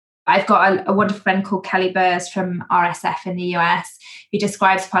I've got a wonderful friend called Kelly Burrs from RSF in the US, who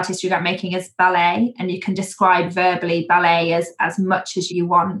describes participatory grant making as ballet, and you can describe verbally ballet as much as you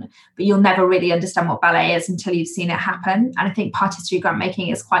want, but you'll never really understand what ballet is until you've seen it happen. And I think participatory grant making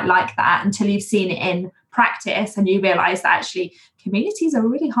is quite like that until you've seen it in practice and you realize that actually communities are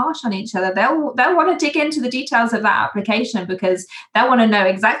really harsh on each other. They'll want to dig into the details of that application because they'll want to know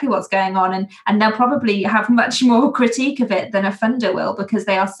exactly what's going on, and they'll probably have much more critique of it than a funder will, because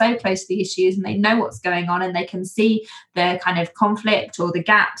they are so close to the issues and they know what's going on and they can see the kind of conflict or the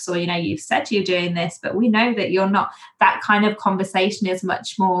gaps, or, you've said you're doing this, but we know that you're not. That kind of conversation is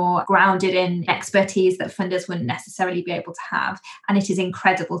much more grounded in expertise that funders wouldn't necessarily be able to have. And it is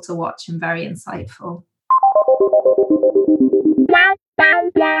incredible to watch and very insightful.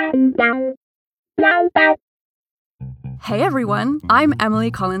 Hey everyone, I'm Emily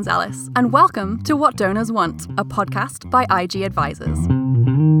Collins Ellis, and welcome to What Donors Want, a podcast by IG Advisors.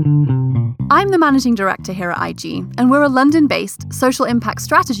 I'm the managing director here at IG, and we're a London-based social impact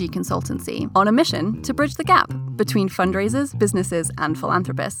strategy consultancy on a mission to bridge the gap between fundraisers, businesses, and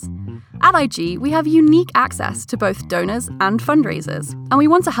philanthropists. At IG, we have unique access to both donors and fundraisers, and we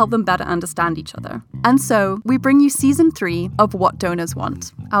want to help them better understand each other. And so, we bring you Season 3 of What Donors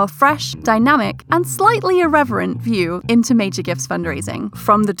Want, our fresh, dynamic, and slightly irreverent view into major gifts fundraising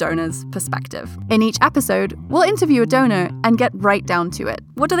from the donor's perspective. In each episode, we'll interview a donor and get right down to it.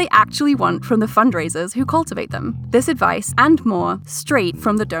 What do they actually want from the fundraisers who cultivate them? This advice and more straight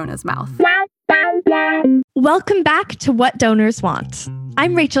from the donor's mouth. Welcome back to What Donors Want.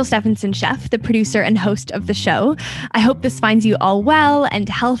 I'm Rachel Stephenson-Sheff, the producer and host of the show. I hope this finds you all well and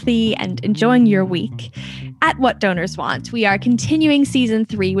healthy and enjoying your week. At What Donors Want, we are continuing Season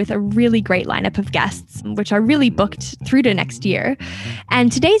 3 with a really great lineup of guests, which are really booked through to next year.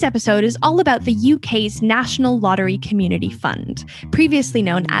 And today's episode is all about the UK's National Lottery Community Fund, previously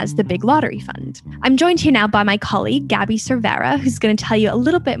known as the Big Lottery Fund. I'm joined here now by my colleague, Gabby Cervera, who's going to tell you a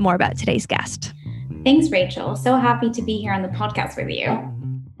little bit more about today's guest. Thanks, Rachel. So happy to be here on the podcast with you.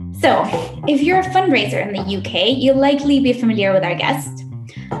 So, if you're a fundraiser in the UK, you'll likely be familiar with our guest.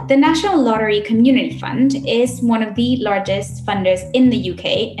 The National Lottery Community Fund is one of the largest funders in the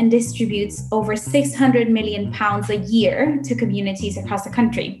UK and distributes over £600 million a year to communities across the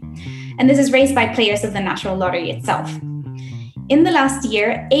country. And this is raised by players of the National Lottery itself. In the last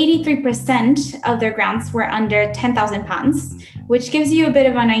year, 83% of their grants were under £10,000, which gives you a bit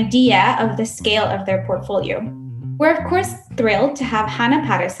of an idea of the scale of their portfolio. We're of course thrilled to have Hannah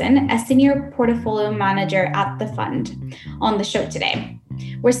Patterson, a senior portfolio manager at the fund, on the show today.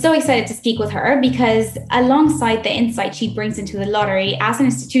 We're so excited to speak with her because alongside the insight she brings into the lottery as an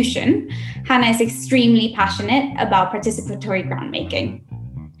institution, Hannah is extremely passionate about participatory grant making.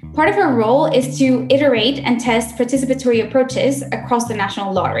 Part of her role is to iterate and test participatory approaches across the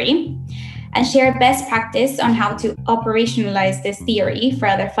National Lottery and share best practice on how to operationalize this theory for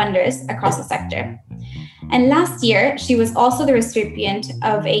other funders across the sector. And last year, she was also the recipient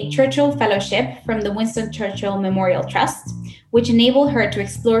of a Churchill Fellowship from the Winston Churchill Memorial Trust, which enabled her to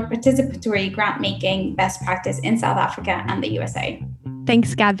explore participatory grant-making best practice in South Africa and the USA.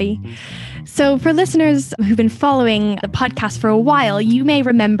 Thanks, Gabby. So for listeners who've been following the podcast for a while, you may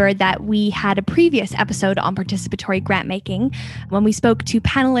remember that we had a previous episode on participatory grant making when we spoke to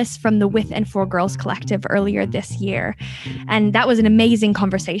panelists from the With and For Girls Collective earlier this year. And that was an amazing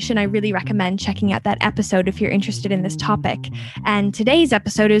conversation. I really recommend checking out that episode if you're interested in this topic. And today's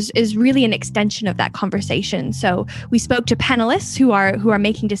episode is really an extension of that conversation. So we spoke to panelists who are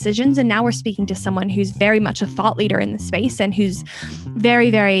making decisions, and now we're speaking to someone who's very much a thought leader in the space and who's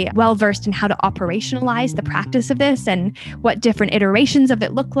very, very well versed in how to operationalize the practice of this and what different iterations of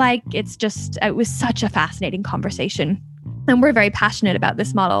it look like. It was such a fascinating conversation. And we're very passionate about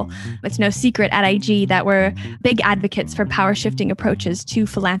this model. It's no secret at IG that we're big advocates for power shifting approaches to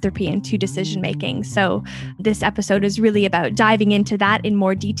philanthropy and to decision making. So this episode is really about diving into that in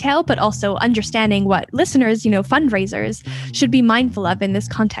more detail, but also understanding what listeners, fundraisers should be mindful of in this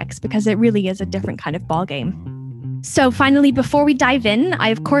context, because it really is a different kind of ballgame. So finally, before we dive in, I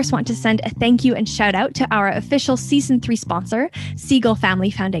of course want to send a thank you and shout out to our official Season 3 sponsor, Seagull Family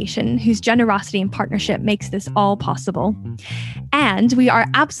Foundation, whose generosity and partnership makes this all possible. And we are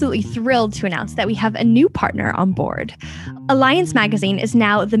absolutely thrilled to announce that we have a new partner on board. Alliance Magazine is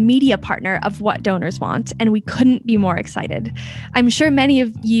now the media partner of What Donors Want, and we couldn't be more excited. I'm sure many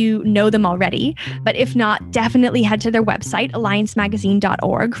of you know them already, but if not, definitely head to their website,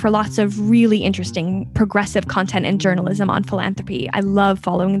 alliancemagazine.org, for lots of really interesting progressive content and journalism on philanthropy. I love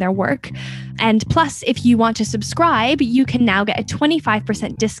following their work. And plus, if you want to subscribe, you can now get a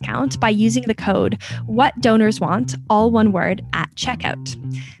 25% discount by using the code WhatDonorsWant, all one word, at checkout.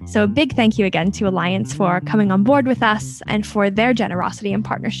 So a big thank you again to Alliance for coming on board with us and for their generosity and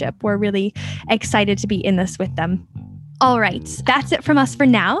partnership. We're really excited to be in this with them. All right, that's it from us for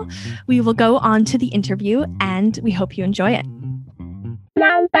now. We will go on to the interview and we hope you enjoy it.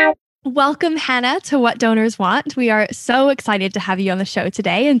 Welcome, Hannah, to What Donors Want. We are so excited to have you on the show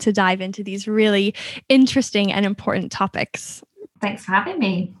today and to dive into these really interesting and important topics. Thanks for having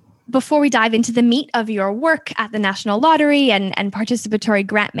me. Before we dive into the meat of your work at the National Lottery and participatory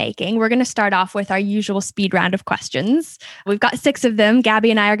grant making, we're going to start off with our usual speed round of questions. We've got 6 of them. Gabby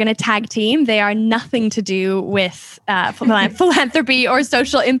and I are going to tag team. They are nothing to do with philanthropy or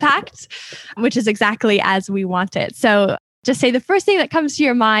social impact, which is exactly as we want it. So just say the first thing that comes to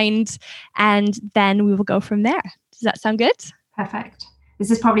your mind, and then we will go from there. Does that sound good? Perfect.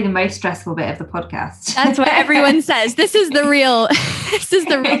 This is probably the most stressful bit of the podcast. That's what everyone says. This is the real test.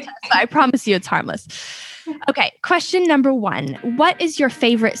 But I promise you it's harmless. Okay, question number 1. What is your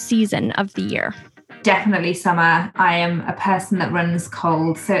favorite season of the year? Definitely summer. I am a person that runs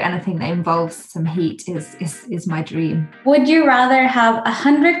cold, so anything that involves some heat is my dream. Would you rather have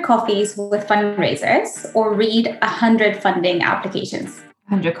 100 coffees with fundraisers or read 100 funding applications?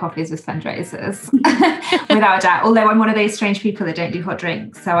 100 coffees with fundraisers, without a doubt. Although I'm one of those strange people that don't do hot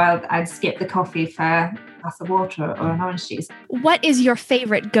drinks, so I'd skip the coffee for a glass of water or an orange juice. What is your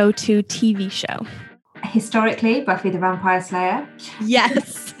favorite go-to TV show? Historically, Buffy the Vampire Slayer.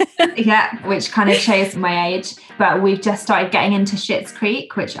 Yes. Yeah, which kind of shows my age. But we've just started getting into Schitt's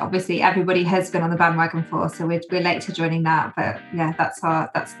Creek, which obviously everybody has been on the bandwagon for. So we're late to joining that. But yeah, that's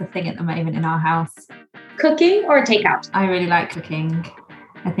the thing at the moment in our house. Cooking or takeout? I really like cooking.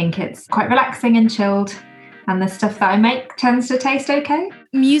 I think it's quite relaxing and chilled. And the stuff that I make tends to taste okay.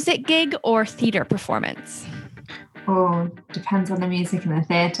 Music gig or theatre performance? Oh, depends on the music and the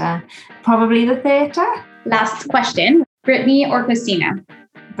theatre. Probably the theatre. Last question. Britney or Christina?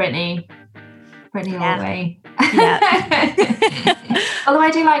 Britney all the way. Yeah. Although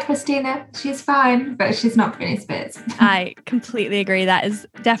I do like Christina. She's fine, but she's not Britney Spears. I completely agree. That is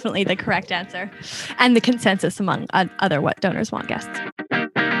definitely the correct answer and the consensus among other What Donors Want guests.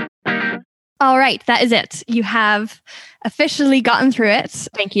 All right, that is it. You have officially gotten through it.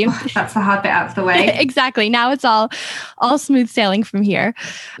 Thank you. That's the hard bit out of the way. Exactly. Now it's all smooth sailing from here.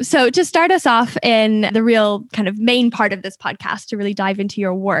 So to start us off in the real kind of main part of this podcast, to really dive into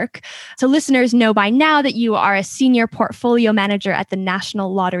your work. So listeners know by now that you are a senior portfolio manager at the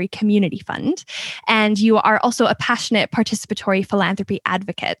National Lottery Community Fund, and you are also a passionate participatory philanthropy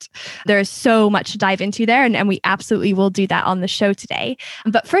advocate. There's so much to dive into there, and we absolutely will do that on the show today.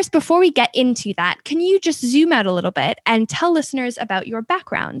 But first, before we get into that, can you just zoom out a little bit and tell listeners about your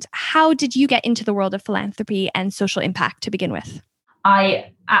background? How did you get into the world of philanthropy and social impact to begin with?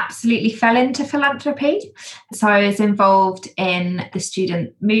 I absolutely fell into philanthropy. So I was involved in the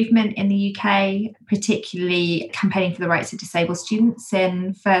student movement in the UK, particularly campaigning for the rights of disabled students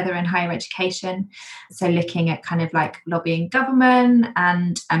in further and higher education. So looking at kind of like lobbying government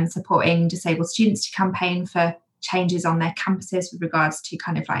and supporting disabled students to campaign for changes on their campuses with regards to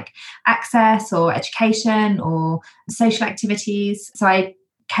kind of like access or education or social activities. So I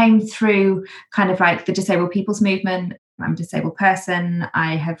came through kind of like the disabled people's movement. I'm a disabled person.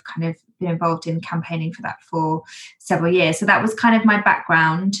 I have kind of been involved in campaigning for that for several years. So that was kind of my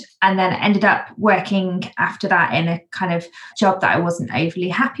background. And then ended up working after that in a kind of job that I wasn't overly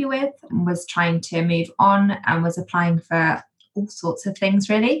happy with and was trying to move on and was applying for all sorts of things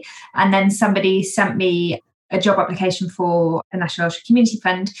really. And then somebody sent me a job application for the National Lottery Community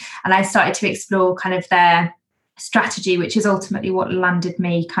Fund. And I started to explore kind of their strategy, which is ultimately what landed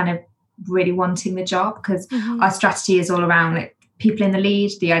me kind of really wanting the job, because our strategy is all around like people in the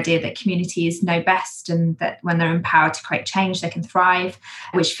lead, the idea that communities know best and that when they're empowered to create change, they can thrive,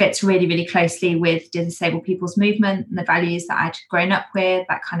 which fits really, really closely with the disabled people's movement and the values that I'd grown up with,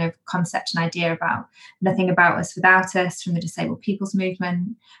 that kind of concept and idea about nothing about us without us from the disabled people's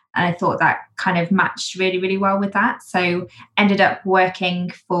movement. And I thought that kind of matched really, really well with that. So ended up working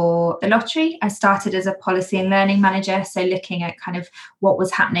for the lottery. I started as a policy and learning manager, so looking at kind of what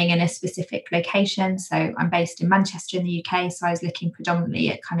was happening in a specific location. So I'm based in Manchester in the UK, so I was looking predominantly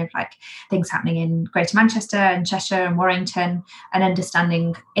at kind of like things happening in Greater Manchester and Cheshire and Warrington, and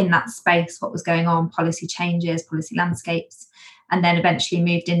understanding in that space what was going on, policy changes, policy landscapes. And then eventually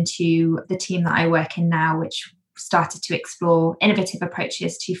moved into the team that I work in now, which started to explore innovative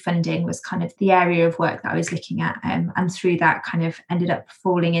approaches to funding was kind of the area of work that I was looking at. And through that kind of ended up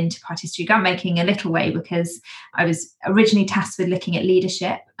falling into participatory grant making a little way, because I was originally tasked with looking at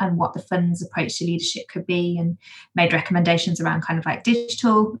leadership and what the fund's approach to leadership could be, and made recommendations around kind of like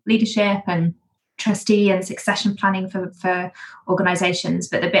digital leadership and trustee and succession planning for organisations.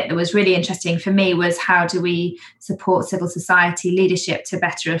 But the bit that was really interesting for me was, how do we support civil society leadership to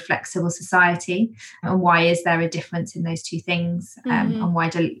better reflect civil society, and why is there a difference in those two things, and why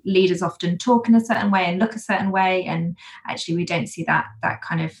do leaders often talk in a certain way and look a certain way, and actually we don't see that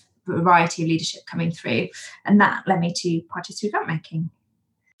kind of variety of leadership coming through. And that led me to participatory grant making.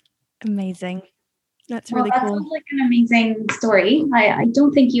 Amazing. That's really cool. That sounds like an amazing story. I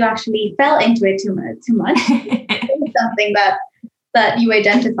don't think you actually fell into it too much. It's something that you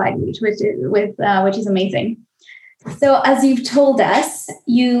identified with, which is amazing. So, as you've told us,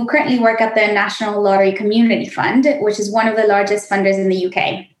 you currently work at the National Lottery Community Fund, which is one of the largest funders in the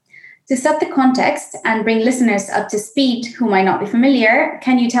UK. To set the context and bring listeners up to speed who might not be familiar,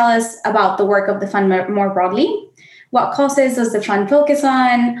 can you tell us about the work of the fund more broadly? What causes does the fund focus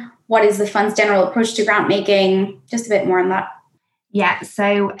on? What is the fund's general approach to grant making? Just a bit more on that. Yeah,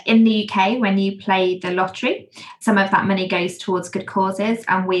 so in the UK, when you play the lottery, some of that money goes towards good causes,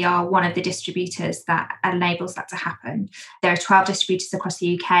 and we are one of the distributors that enables that to happen. There are 12 distributors across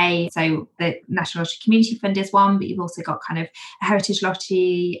the UK, so the National Lottery Community Fund is one, but you've also got kind of a Heritage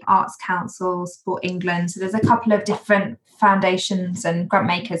Lottery, Arts Council, Sport England. So there's a couple of different foundations and grant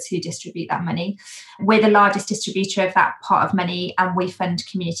makers who distribute that money. We're the largest distributor of that pot of money, and we fund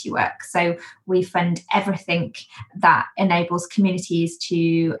community work. So we fund everything that enables communities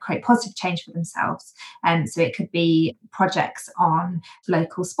to create positive change for themselves. And so it could be projects on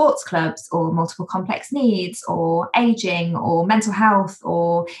local sports clubs, or multiple complex needs, or ageing, or mental health,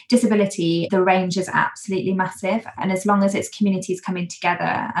 or disability. The range is absolutely massive. And as long as it's communities coming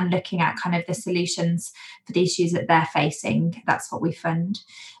together and looking at kind of the solutions for the issues that they're facing, that's what we fund.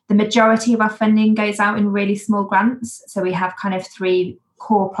 The majority of our funding goes out in really small grants. So we have kind of 3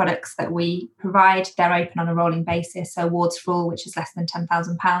 core products that we provide. They're open on a rolling basis. So Awards for All, which is less than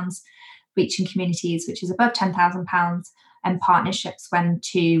 £10,000, Reaching Communities, which is above £10,000, and partnerships when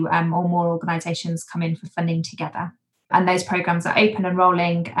 2 or more organisations come in for funding together. And those programmes are open and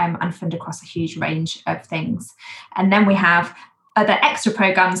rolling and fund across a huge range of things. And then we have other extra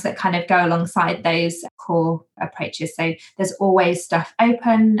programs that kind of go alongside those core approaches. So there's always stuff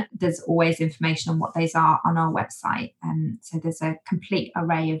open. There's always information on what those are on our website. And so there's a complete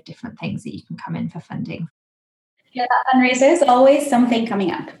array of different things that you can come in for funding. Yeah, fundraiser is always something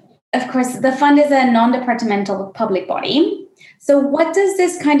coming up. Of course, the fund is a non-departmental public body. So what does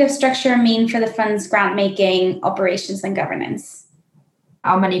this kind of structure mean for the fund's grant making, operations and governance?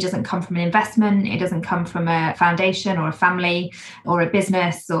 Our money doesn't come from an investment. It doesn't come from a foundation or a family or a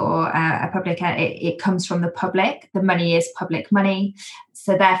business or a public. It comes from the public. The money is public money.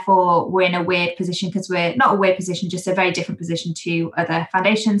 So therefore, we're in a weird position, because we're not a weird position, just a very different position to other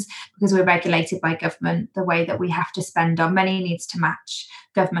foundations, because we're regulated by government. The way that we have to spend our money needs to match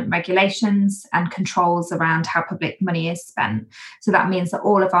government regulations and controls around how public money is spent. So that means that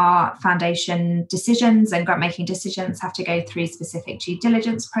all of our foundation decisions and grant making decisions have to go through specific due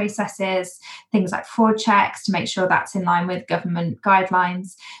diligence processes, things like fraud checks to make sure that's in line with government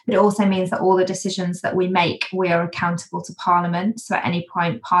guidelines. But it also means that all the decisions that we make, we are accountable to Parliament. So at any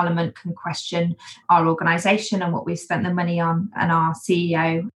point, Parliament can question our organisation and what we've spent the money on, and our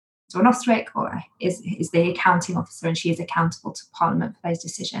CEO, Dawn Ostwick, is the accounting officer, and she is accountable to Parliament for those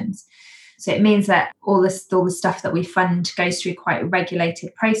decisions. So it means that all the stuff that we fund goes through quite a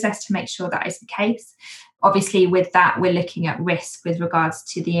regulated process to make sure that is the case. Obviously, with that, we're looking at risk with regards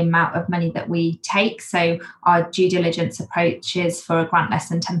to the amount of money that we take. So our due diligence approaches for a grant less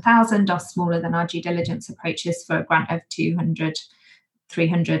than 10,000 are smaller than our due diligence approaches for a grant of 200,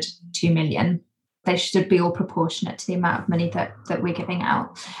 300, 2 million. They should be all proportionate to the amount of money that we're giving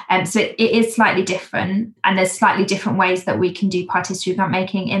out. So it is slightly different, and there's slightly different ways that we can do participatory grant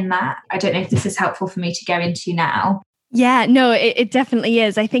making in that. I don't know if this is helpful for me to go into now. Yeah, no, it definitely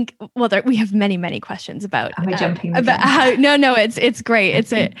is. I think, we have many questions about. Am I jumping? About how? No, it's great.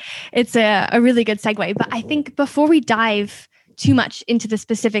 It's a really good segue. But I think before we dive too much into the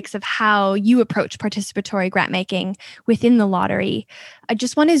specifics of how you approach participatory grant making within the lottery, I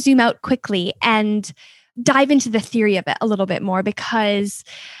just want to zoom out quickly and dive into the theory of it a little bit more, because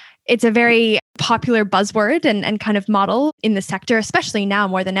it's a very popular buzzword and kind of model in the sector, especially now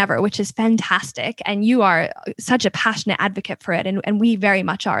more than ever, which is fantastic. And you are such a passionate advocate for it. And we very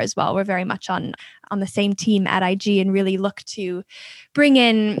much are as well. We're very much on the same team at IG and really look to bring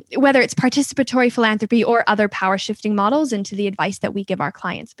in, whether it's participatory philanthropy or other power shifting models, into the advice that we give our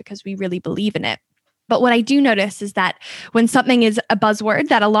clients, because we really believe in it. But what I do notice is that when something is a buzzword,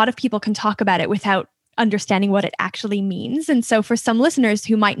 that a lot of people can talk about it without understanding what it actually means. And so for some listeners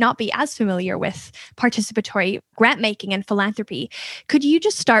who might not be as familiar with participatory grant making and philanthropy, could you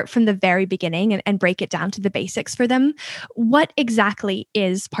just start from the very beginning and break it down to the basics for them? What exactly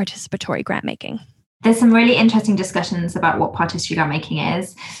is participatory grant making? There's some really interesting discussions about what participatory grant making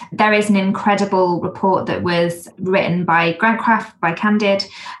is. There is an incredible report that was written by Grantcraft, by Candid,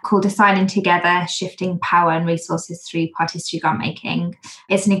 called Deciding Together, Shifting Power and Resources Through Participatory Grant Making.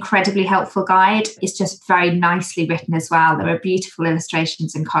 It's an incredibly helpful guide. It's just very nicely written as well. There are beautiful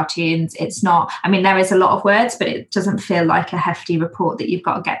illustrations and cartoons. It's not, there is a lot of words, but it doesn't feel like a hefty report that you've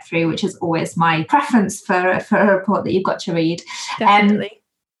got to get through, which is always my preference for a report that you've got to read. Definitely.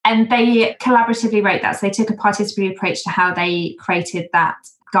 And they collaboratively wrote that. So they took a participatory approach to how they created that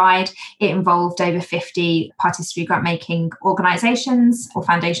guide. It involved over 50 participatory grant making organisations or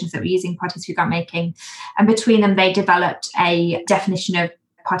foundations that were using participatory grant making. And between them, they developed a definition of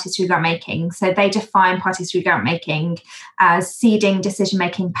participatory grant making. So they define participatory grant making as ceding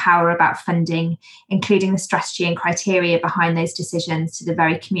decision-making power about funding, including the strategy and criteria behind those decisions, to the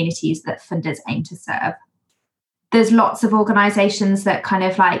very communities that funders aim to serve. There's lots of organisations that kind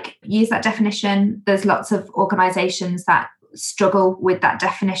of use that definition. There's lots of organisations that struggle with that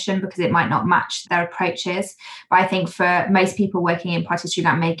definition because it might not match their approaches. But I think for most people working in participatory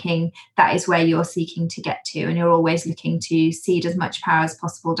grant making, that is where you're seeking to get to, and you're always looking to cede as much power as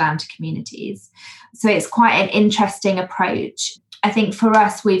possible down to communities. So it's quite an interesting approach. I think for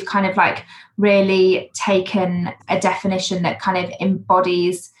us, we've kind of really taken a definition that kind of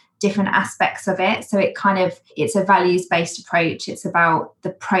embodies different aspects of it. So it's a values-based approach. It's about the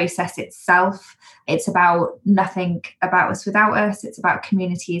process itself. It's about nothing about us without us. It's about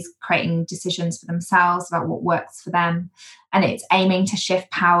communities creating decisions for themselves about what works for them. And it's aiming to shift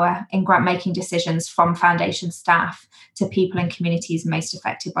power in grant-making decisions from foundation staff to people and communities most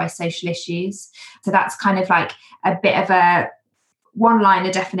affected by social issues. So that's kind of a bit of a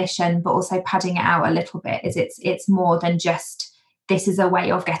one-liner definition, but also padding it out a little bit. It's more than just this is a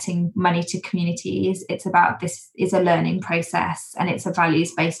way of getting money to communities. It's about this is a learning process, and it's a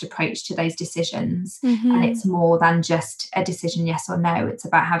values-based approach to those decisions. Mm-hmm. And it's more than just a decision, yes or no. It's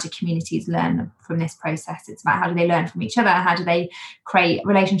about how do communities learn from this process. It's about how do they learn from each other? How do they create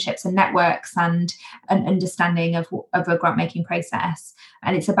relationships and networks and an understanding of a grant-making process?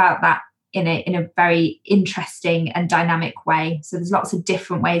 And it's about that in a very interesting and dynamic way. So there's lots of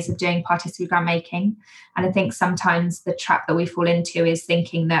different ways of doing participatory grant making. And I think sometimes the trap that we fall into is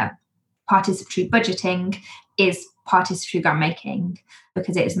thinking that participatory budgeting is participatory grant making,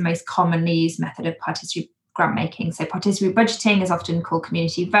 because it is the most commonly used method of participatory grant making. So participatory budgeting is often called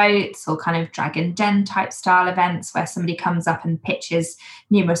community votes or kind of Dragon Den type style events where somebody comes up and pitches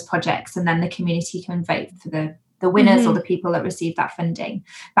numerous projects, and then the community can vote for the winners mm-hmm. or the people that receive that funding.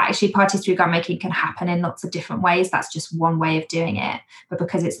 But actually participatory grant making can happen in lots of different ways. That's just one way of doing it. But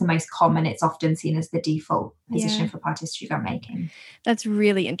because it's the most common, it's often seen as the default position for participatory grant making. That's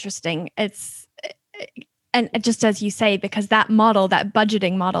really interesting. And just as you say, because that model, that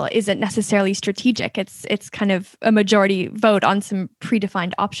budgeting model, isn't necessarily strategic. It's kind of a majority vote on some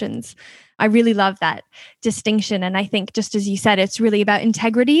predefined options. I really love that distinction. And I think, just as you said, it's really about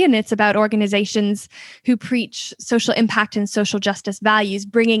integrity, and it's about organizations who preach social impact and social justice values,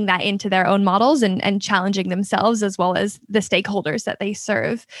 bringing that into their own models and challenging themselves as well as the stakeholders that they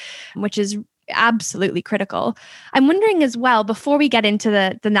serve, which is absolutely critical. I'm wondering as well, before we get into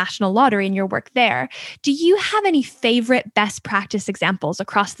the National Lottery and your work there, do you have any favorite best practice examples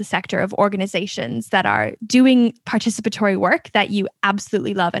across the sector of organizations that are doing participatory work that you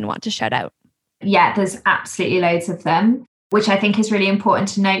absolutely love and want to shout out? Yeah, there's absolutely loads of them, which I think is really important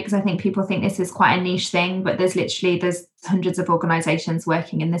to note, because I think people think this is quite a niche thing, but there's hundreds of organisations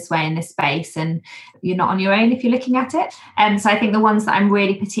working in this way in this space, and you're not on your own if you're looking at it. So I think the ones that I'm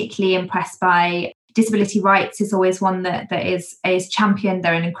really particularly impressed by, Disability Rights is always one that is championed.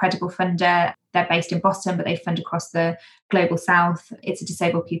 They're an incredible funder. They're based in Boston, but they fund across the global south. It's a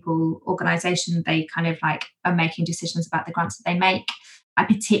disabled people organisation. They kind of are making decisions about the grants that they make. I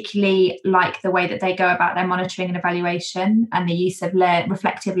particularly like the way that they go about their monitoring and evaluation, and the use of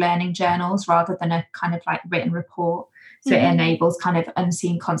reflective learning journals rather than a kind of written report. So it enables kind of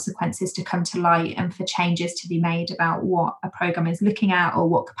unseen consequences to come to light and for changes to be made about what a programme is looking at or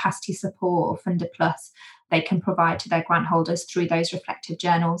what capacity support or Funder Plus they can provide to their grant holders through those reflective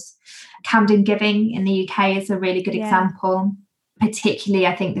journals. Camden Giving in the UK is a really good example. Particularly,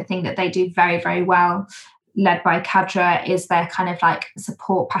 I think the thing that they do very, very well, led by Cadra, is their kind of like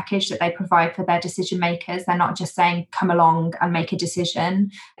support package that they provide for their decision makers. They're not just saying, come along and make a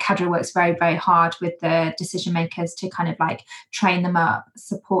decision. Cadra works very, very hard with the decision makers to kind of like train them up,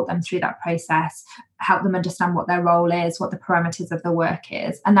 support them through that process, help them understand what their role is, what the parameters of the work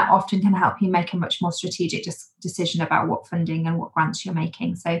is. And that often can help you make a much more strategic decision about what funding and what grants you're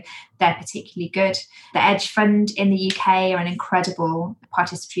making. So they're particularly good. The Edge Fund in the UK are an incredible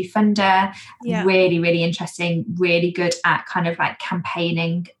participatory funder, really, really interesting, really good at kind of like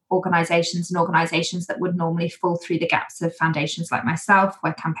campaigning organisations that would normally fall through the gaps of foundations like myself,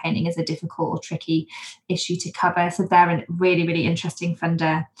 where campaigning is a difficult or tricky issue to cover. So they're a really, really interesting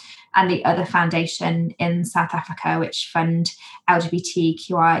funder. And the other foundation in South Africa, which fund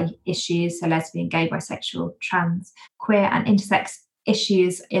LGBTQI issues, so lesbian, gay, bisexual, trans, queer and intersex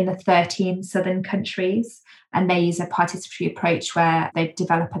issues in the 13 southern countries. And they use a participatory approach where they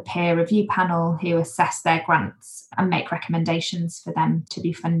develop a peer review panel who assess their grants and make recommendations for them to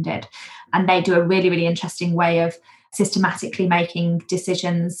be funded. And they do a really, really interesting way of systematically making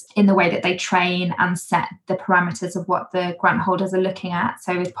decisions in the way that they train and set the parameters of what the grant holders are looking at.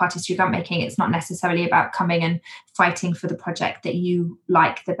 So with participatory grant making, it's not necessarily about coming and fighting for the project that you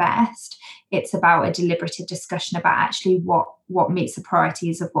like the best. It's about a deliberative discussion about actually what meets the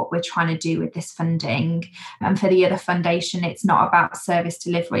priorities of what we're trying to do with this funding. And for the other foundation, it's not about service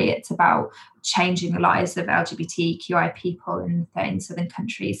delivery, it's about changing the lives of LGBTQI people in 13 southern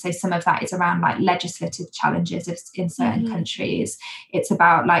countries. So some of that is around like legislative challenges in certain countries. It's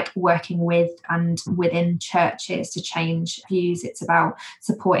about like working with and within churches to change views. It's about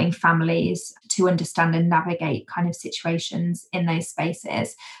supporting families to understand and navigate kind of situations in those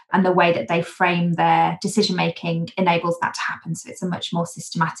spaces. And the way that they frame their decision making enables that to happen. So it's a much more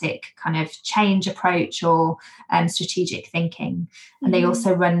systematic kind of change approach or strategic thinking. And they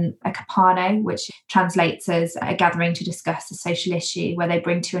also run a Capano, which translates as a gathering to discuss a social issue, where they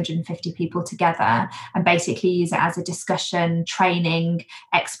bring 250 people together and basically use it as a discussion, training,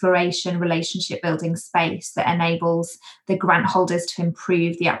 exploration, relationship building space that enables the grant holders to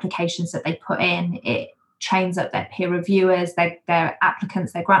improve the applications that they put in. It trains up their peer reviewers, their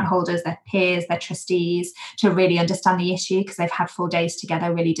applicants, their grant holders, their peers, their trustees to really understand the issue, because they've had 4 days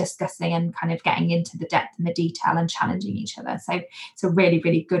together really discussing and kind of getting into the depth and the detail and challenging each other. So it's a really,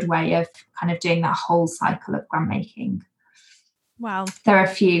 really good way of kind of doing that whole cycle of grant making. Wow. There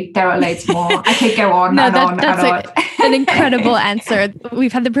are loads more. I could go on and on and on. An incredible answer.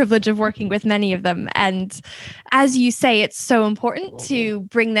 We've had the privilege of working with many of them. And as you say, it's so important to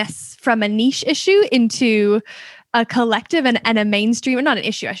bring this from a niche issue into a collective and a mainstream, or not an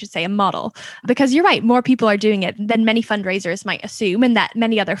issue, I should say, a model. Because you're right, more people are doing it than many fundraisers might assume, and that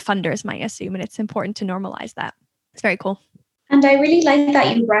many other funders might assume. And it's important to normalize that. It's very cool. And I really like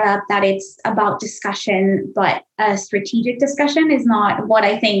that you brought up that it's about discussion, but a strategic discussion is not what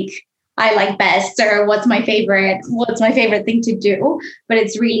I think I like best or what's my favorite thing to do. But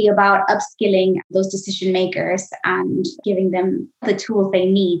it's really about upskilling those decision makers and giving them the tools they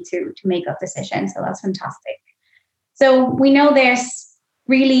need to make up decisions. So that's fantastic. So we know there's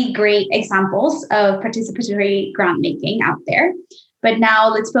really great examples of participatory grant making out there. But now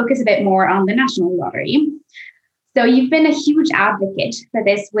let's focus a bit more on the National Lottery. So you've been a huge advocate for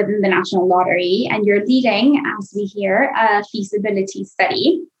this within the National Lottery, and you're leading, as we hear, a feasibility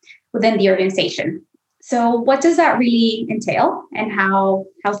study within the organization. So what does that really entail, and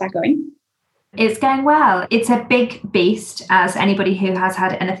how's that going? It's going well. It's a big beast, as anybody who has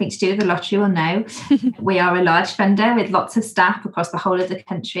had anything to do with the lottery will know. We are a large funder with lots of staff across the whole of the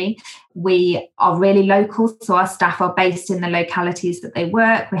country. We are really local, so our staff are based in the localities that they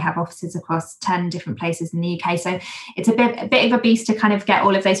work. We have offices across 10 different places in the UK. So it's a bit of a beast to kind of get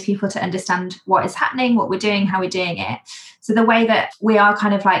all of those people to understand what is happening, what we're doing, how we're doing it. So the way that we are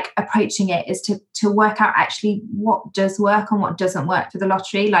kind of like approaching it is to work out actually what does work and what doesn't work for the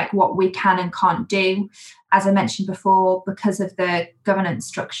lottery, like what we can and can't do. As I mentioned before, because of the governance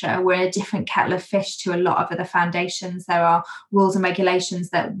structure, we're a different kettle of fish to a lot of other foundations. There are rules and regulations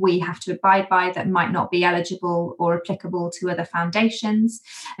that we have to abide by that might not be eligible or applicable to other foundations.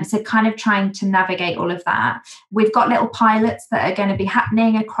 And so kind of trying to navigate all of that. We've got little pilots that are going to be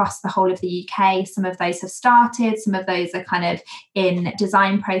happening across the whole of the UK. Some of those have started, some of those are kind of in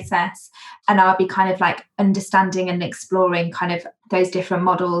design process. And I'll be kind of like understanding and exploring kind of those different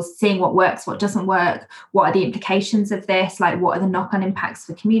models, seeing what works, what doesn't work, what are the implications of this, like what are the knock-on impacts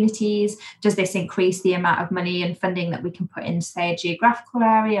for communities, does this increase the amount of money and funding that we can put into, say, a geographical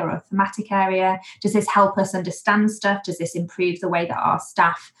area or a thematic area, does this help us understand stuff, does this improve the way that our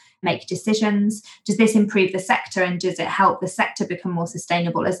staff make decisions, does this improve the sector, and does it help the sector become more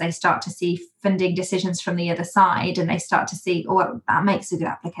sustainable as they start to see funding decisions from the other side and they start to see, oh, well, that makes a good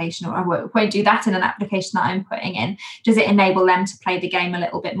application, or I won't do that in an application that I'm putting in. Does it enable them to play the game a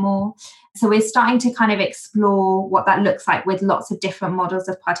little bit more? So we're starting to kind of explore what that looks like with lots of different models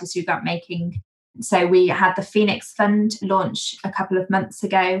of participatory grant making. So we had the Phoenix Fund launch a couple of months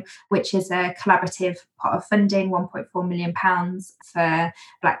ago, which is a collaborative pot of funding, £1.4 million for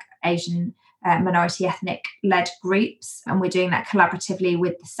Black, Asian, minority ethnic led groups, and we're doing that collaboratively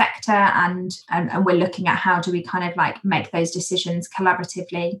with the sector, and we're looking at how do we kind of like make those decisions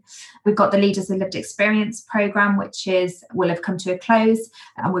collaboratively. We've got the Leaders of Lived Experience programme, which will have come to a close,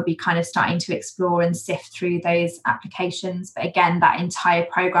 and we'll be kind of starting to explore and sift through those applications. But again, that entire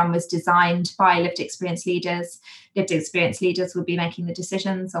programme was designed by lived experience leaders. Lived experience leaders will be making the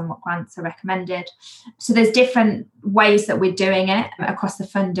decisions on what grants are recommended. So there's different ways that we're doing it across the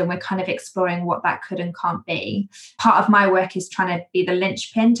fund, and we're kind of exploring what that could and can't be. Part of my work is trying to be the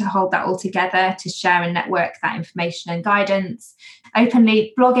linchpin to hold that all together, to share and network that information and guidance,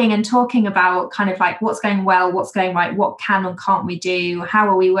 openly blogging and talking about kind of like what's going well, what's going right, what can and can't we do, how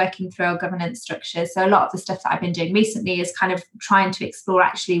are we working through our governance structures. So a lot of the stuff that I've been doing recently is kind of trying to explore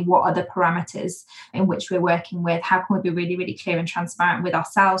actually what are the parameters in which we're working with, how can we be really, really clear and transparent with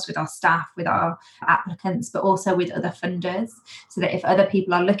ourselves, with our staff, with our applicants, but also with other funders, so that if other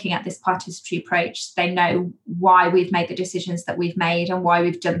people are looking at this participatory approach, they know why we've made the decisions that we've made and why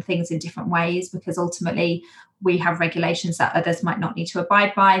we've done things in different ways, because ultimately we have regulations that others might not need to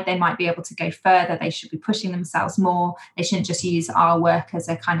abide by. They might be able to go further. They should be pushing themselves more. They shouldn't just use our work as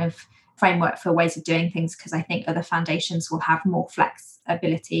a kind of framework for ways of doing things, because I think other foundations will have more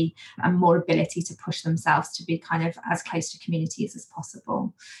flexibility and more ability to push themselves to be kind of as close to communities as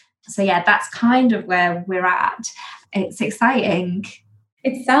possible. So yeah, that's kind of where we're at. It's exciting.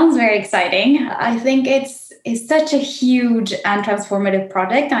 It sounds very exciting. I think it's such a huge and transformative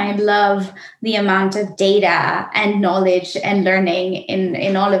project. I love the amount of data and knowledge and learning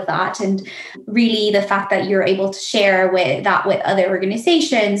in all of that. And really the fact that you're able to share with other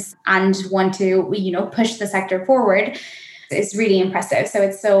organizations and want to, push the sector forward is really impressive. So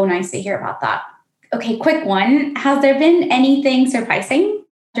it's so nice to hear about that. Okay, quick one. Has there been anything surprising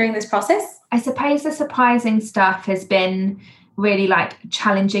during this process? I suppose the surprising stuff has been really like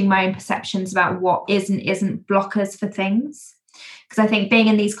challenging my own perceptions about what is and isn't blockers for things. Because I think being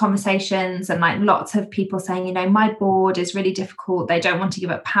in these conversations and like lots of people saying, my board is really difficult, they don't want to give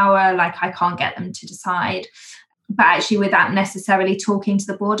up power, like I can't get them to decide. But actually without necessarily talking to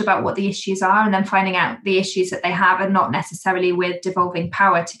the board about what the issues are, and then finding out the issues that they have are not necessarily with devolving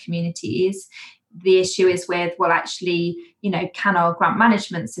power to communities. The issue is with, well, actually, can our grant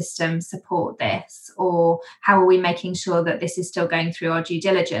management system support this? Or how are we making sure that this is still going through our due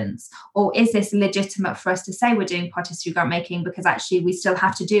diligence? Or is this legitimate for us to say we're doing participatory grant making, because actually we still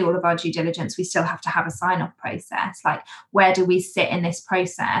have to do all of our due diligence, we still have to have a sign-off process? Like, where do we sit in this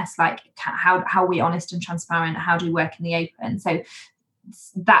process? Like, how are we honest and transparent? How do we work in the open? So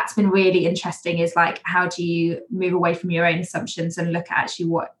that's been really interesting, is like, how do you move away from your own assumptions and look at actually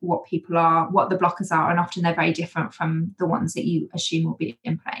what people are, what the blockers are, and often they're very different from the ones that you assume will be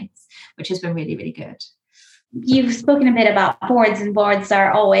in place, which has been really, really good. You've spoken a bit about boards, and boards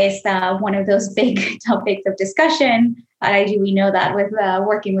are always one of those big topics of discussion. We know that with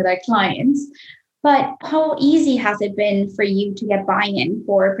working with our clients. But how easy has it been for you to get buy-in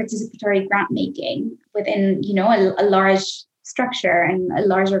for participatory grant making within, a large structure and a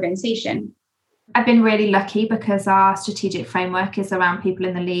large organization? I've been really lucky because our strategic framework is around people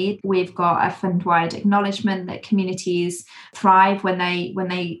in the lead. We've got a fund-wide acknowledgement that communities thrive when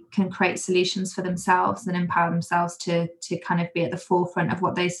they can create solutions for themselves and empower themselves to kind of be at the forefront of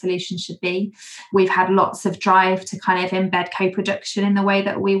what those solutions should be. We've had lots of drive to kind of embed co-production in the way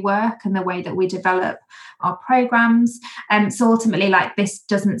that we work and the way that we develop our programs. So ultimately, like, this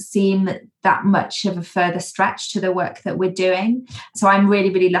doesn't seem that much of a further stretch to the work that we're doing. So I'm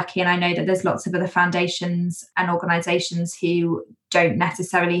really, really lucky. And I know that there's lots of other foundations and organizations who don't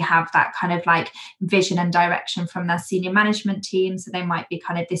necessarily have that kind of like vision and direction from their senior management team. So they might be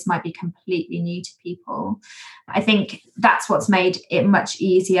this might be completely new to people. I think that's what's made it much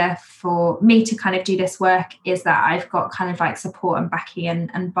easier for me to kind of do this work, is that I've got kind of like support and backing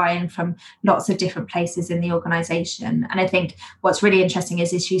and buy-in from lots of different places in the organization. And I think what's really interesting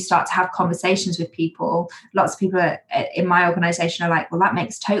is you start to have conversations with people. Lots of people in my organization are like, well, that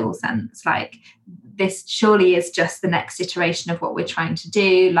makes total sense. Like, this surely is just the next iteration of what we're trying to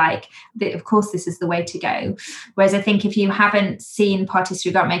do. Like, of course, this is the way to go. Whereas I think if you haven't seen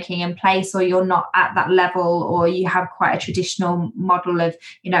participatory grant making in place, or you're not at that level, or you have quite a traditional model of,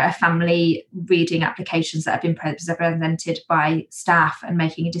 a family reading applications that have been presented by staff and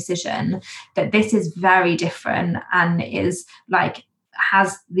making a decision, that this is very different and is like,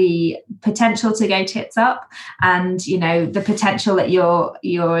 has the potential to go tits up, and the potential that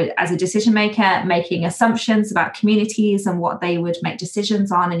you're as a decision maker making assumptions about communities and what they would make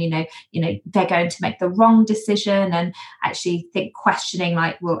decisions on, and they're going to make the wrong decision, and actually questioning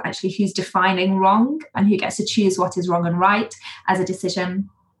like, well, actually who's defining wrong and who gets to choose what is wrong and right as a decision.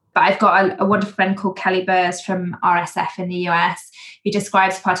 But I've got a wonderful friend called Kelly Burrs from RSF in the US, who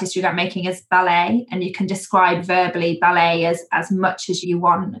describes participatory grant making as ballet. And you can describe verbally ballet as much as you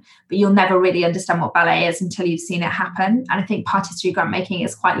want, but you'll never really understand what ballet is until you've seen it happen. And I think participatory grant making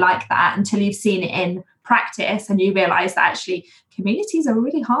is quite like that, until you've seen it in practice and you realize that actually communities are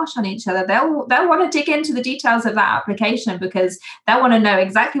really harsh on each other. They'll want to dig into the details of that application, because they'll want to know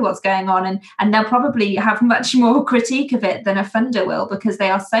exactly what's going on, and they'll probably have much more critique of it than a funder will, because they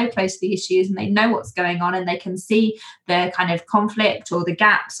are so close to the issues and they know what's going on, and they can see the kind of conflict or the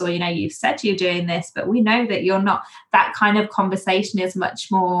gaps, or you've said you're doing this, but we know that you're not. That kind of conversation is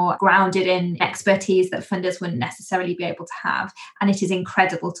much more grounded in expertise that funders wouldn't necessarily be able to have, and it is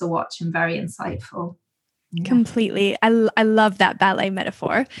incredible to watch and very insightful. Yeah. Completely. I love that ballet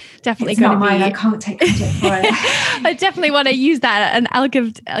metaphor. Definitely it's not mine. I can't take credit for it. I definitely want to use that, and I'll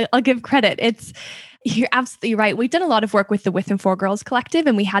give credit. You're absolutely right. We've done a lot of work with the With and For Girls Collective,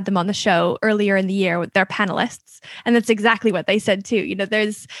 and we had them on the show earlier in the year with their panelists. And that's exactly what they said too.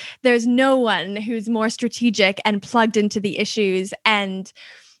 There's no one who's more strategic and plugged into the issues and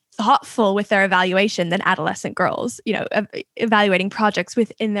thoughtful with their evaluation than adolescent girls, evaluating projects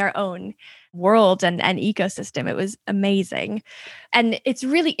within their own world and ecosystem. It was amazing. And it's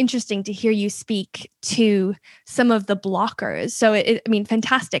really interesting to hear you speak to some of the blockers. So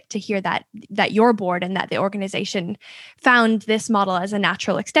fantastic to hear that your board and that the organization found this model as a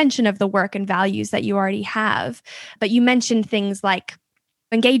natural extension of the work and values that you already have. But you mentioned things like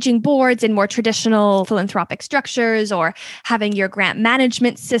engaging boards in more traditional philanthropic structures, or having your grant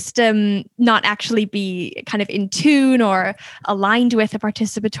management system not actually be kind of in tune or aligned with a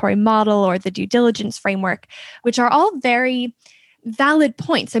participatory model or the due diligence framework, which are all very valid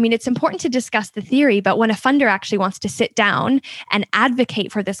points. It's important to discuss the theory, but when a funder actually wants to sit down and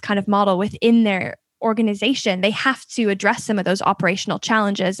advocate for this kind of model within their organization, they have to address some of those operational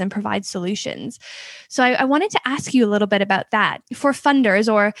challenges and provide solutions. So I wanted to ask you a little bit about that for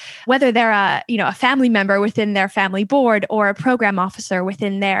funders, or whether they're a family member within their family board or a program officer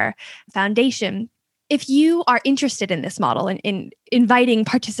within their foundation. If you are interested in this model and in inviting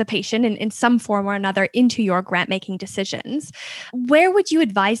participation in some form or another into your grant-making decisions, where would you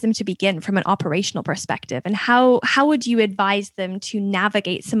advise them to begin from an operational perspective? And how would you advise them to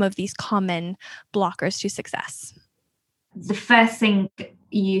navigate some of these common blockers to success? The first thing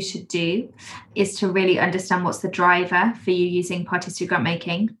you should do is to really understand what's the driver for you using participatory grant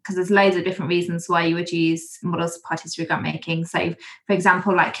making, because there's loads of different reasons why you would use models of participatory grant making. So, for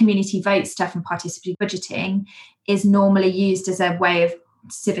example, like community vote stuff and participatory budgeting is normally used as a way of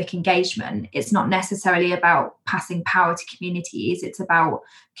civic engagement. It's not necessarily about passing power to communities. It's about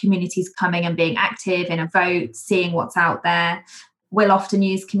communities coming and being active in a vote, seeing what's out there. We'll often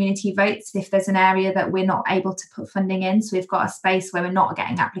use community votes if there's an area that we're not able to put funding in. So we've got a space where we're not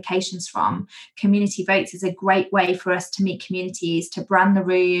getting applications from. Community votes is a great way for us to meet communities, to brand the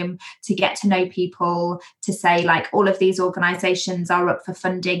room, to get to know people, to say like, all of these organisations are up for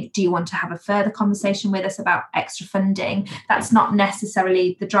funding. Do you want to have a further conversation with us about extra funding? That's not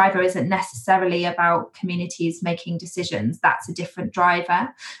necessarily, the driver isn't necessarily about communities making decisions. That's a different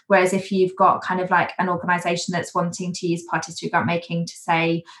driver. Whereas if you've got kind of like an organisation that's wanting to use participatory grant making to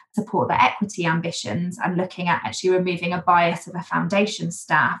say support their equity ambitions and looking at actually removing a bias of a foundation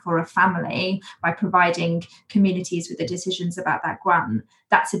staff or a family by providing communities with the decisions about that grant,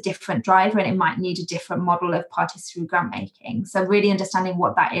 that's a different driver, and it might need a different model of participatory grant making. So really understanding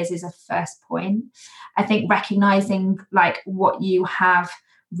what that is a first point. I think recognizing like what you have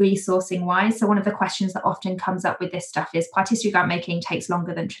resourcing wise. So one of the questions that often comes up with this stuff is participatory grant making takes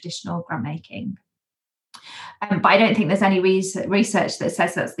longer than traditional grant making. But I don't think there's any research that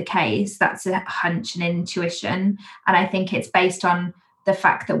says that's the case. That's a hunch and intuition. And I think it's based on the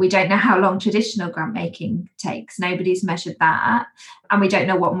fact that we don't know how long traditional grant making takes. Nobody's measured that. And we don't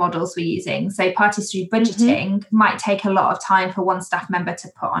know what models we're using. So participatory budgeting might take a lot of time for one staff member to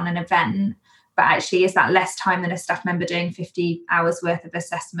put on an event. But actually, is that less time than a staff member doing 50 hours worth of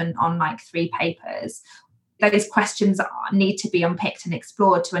assessment on like 3 papers? Those questions need to be unpicked and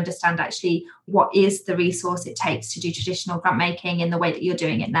explored to understand actually what is the resource it takes to do traditional grant making in the way that you're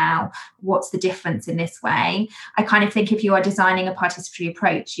doing it now. What's the difference in this way? I kind of think if you are designing a participatory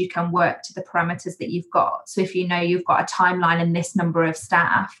approach, you can work to the parameters that you've got. So if you know you've got a timeline and this number of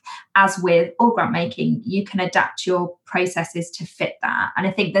staff, as with all grant making, you can adapt your processes to fit that. And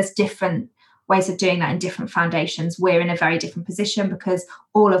I think there's different ways of doing that in different foundations. We're in a very different position because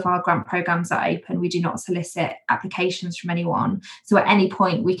all of our grant programs are open. We do not solicit applications from anyone. So at any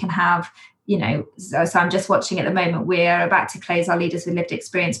point we can have, so I'm just watching at the moment, we're about to close our Leaders with Lived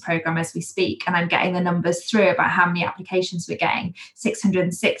Experience program as we speak. And I'm getting the numbers through about how many applications we're getting,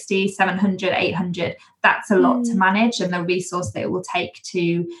 660, 700, 800. That's a lot to manage. And the resource that it will take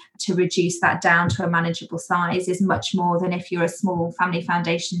to reduce that down to a manageable size is much more than if you're a small family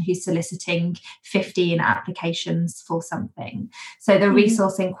foundation who's soliciting 15 applications for something. So the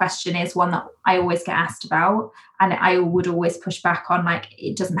resourcing question is one that I always get asked about. And I would always push back on, like,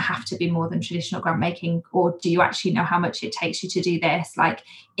 it doesn't have to be more than traditional grant making, or do you actually know how much it takes you to do this? Like,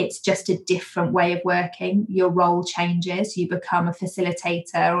 it's just a different way of working. Your role changes. You become a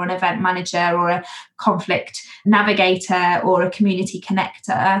facilitator or an event manager or a conflict navigator or a community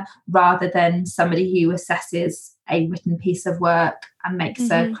connector, rather than somebody who assesses a written piece of work and makes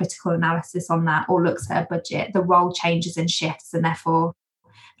a critical analysis on that or looks at a budget. The role changes and shifts, and therefore,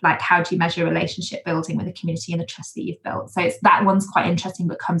 like, how do you measure relationship building with a community and the trust that you've built? So that one's quite interesting,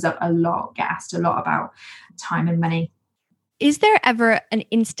 but comes up a lot, get asked a lot about time and money. Is there ever an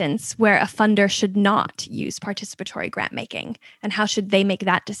instance where a funder should not use participatory grant making, and how should they make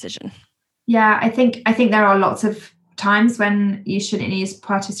that decision? Yeah, I think there are lots of times when you shouldn't use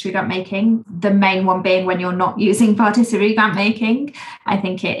participatory grant making. The main one being when you're not using participatory grant making. I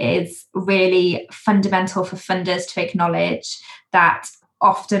think it is really fundamental for funders to acknowledge that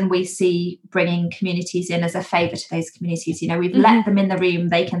often we see bringing communities in as a favour to those communities. We've let them in the room,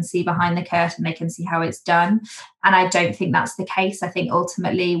 they can see behind the curtain, they can see how it's done. And I don't think that's the case. I think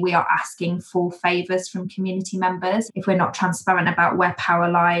ultimately we are asking for favours from community members if we're not transparent about where power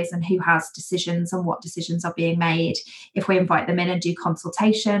lies and who has decisions and what decisions are being made. If we invite them in and do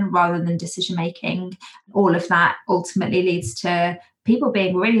consultation rather than decision making, all of that ultimately leads to people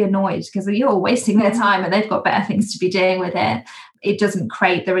being really annoyed because you're wasting their time and they've got better things to be doing with it. It doesn't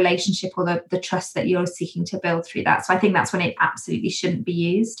create the relationship or the trust that you're seeking to build through that. So I think that's when it absolutely shouldn't be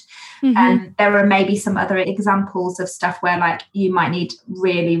used. And there are maybe some other examples of stuff where, like, you might need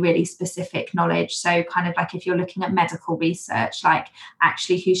really, really specific knowledge. So kind of like if you're looking at medical research, like,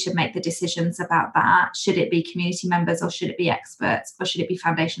 actually who should make the decisions about that? Should it be community members, or should it be experts, or should it be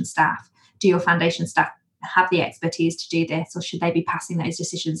foundation staff? Do your foundation staff have the expertise to do this, or should they be passing those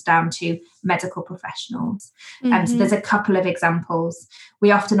decisions down to medical professionals? So there's a couple of examples. We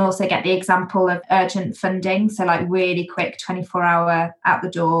often also get the example of urgent funding, so like really quick 24-hour out the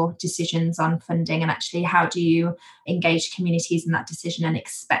door decisions on funding, and actually how do you engage communities in that decision and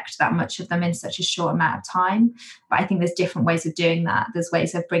expect that much of them in such a short amount of time? But I think there's different ways of doing that. There's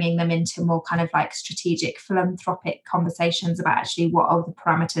ways of bringing them into more kind of like strategic philanthropic conversations about actually what are the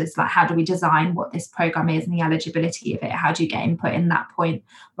parameters, like how do we design what this program is and the eligibility of it? How do you get input in that point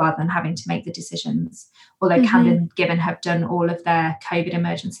rather than having to make the decisions? Although Camden and Given have done all of their COVID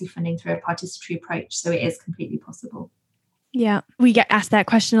emergency funding through a participatory approach, so it is completely possible. Yeah, we get asked that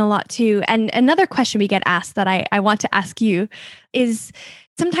question a lot too. And another question we get asked that I want to ask you is,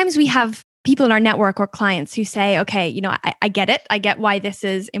 sometimes we have people in our network or clients who say, okay, I get it. I get why this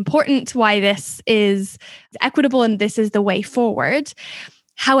is important, why this is equitable, and this is the way forward.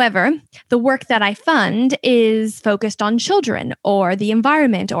 However, the work that I fund is focused on children or the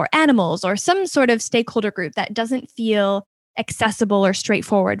environment or animals or some sort of stakeholder group that doesn't feel accessible or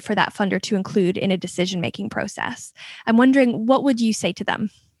straightforward for that funder to include in a decision-making process. I'm wondering, what would you say to them?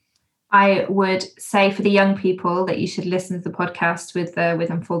 I would say for the young people that you should listen to the podcast with the With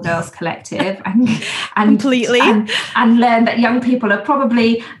and For Girls Collective and completely and learn that young people are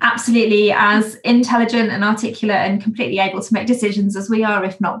probably absolutely as intelligent and articulate and completely able to make decisions as we are,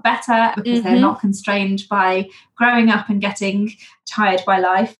 if not better, because they're not constrained by growing up and getting tired by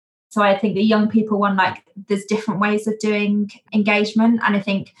life. So I think the young people one, like there's different ways of doing engagement. And I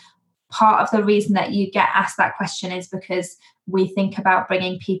think part of the reason that you get asked that question is because we think about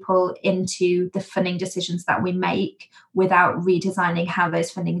bringing people into the funding decisions that we make without redesigning how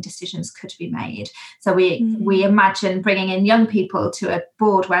those funding decisions could be made. So we imagine bringing in young people to a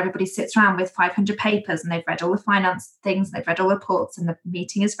board where everybody sits around with 500 papers and they've read all the finance things, they've read all the reports, and the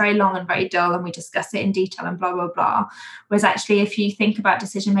meeting is very long and very dull and we discuss it in detail and blah, blah, blah. Whereas actually, if you think about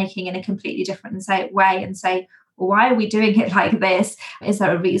decision making in a completely different way and say, why are we doing it like this? Is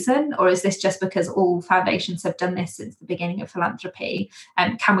there a reason? Or is this just because all foundations have done this since the beginning of philanthropy?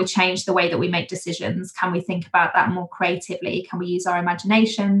 Can we change the way that we make decisions? Can we think about that more creatively? Can we use our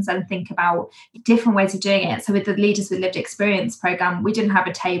imaginations and think about different ways of doing it? So with the Leaders with Lived Experience programme, we didn't have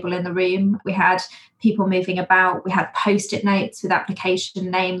a table in the room. We had people moving about. We had post-it notes with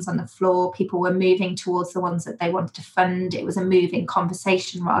application names on the floor. People were moving towards the ones that they wanted to fund. It was a moving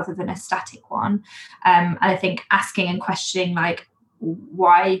conversation rather than a static one. And I think asking and questioning, like,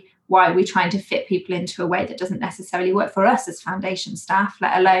 why are we trying to fit people into a way that doesn't necessarily work for us as foundation staff,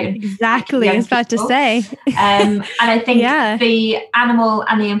 let alone exactly I was about to say. And I think the animal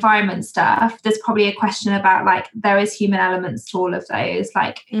and the environment stuff, there's probably a question about, like, there is human elements to all of those,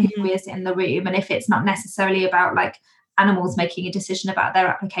 like who is in the room. And if it's not necessarily about like animals making a decision about their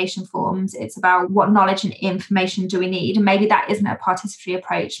application forms, it's about what knowledge and information do we need. And maybe that isn't a participatory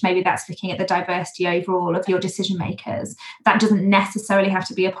approach. Maybe that's looking at the diversity overall of your decision makers. That doesn't necessarily have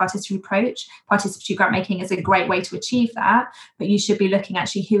to be a participatory approach. Participatory grant making is a great way to achieve that, but you should be looking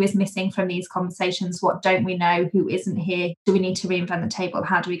actually who is missing from these conversations, what don't we know, who isn't here, do we need to reinvent the table,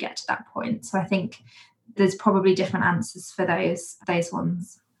 how do we get to that point? So I think there's probably different answers for those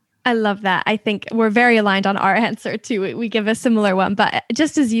ones. I love that. I think we're very aligned on our answer too. We give a similar one, but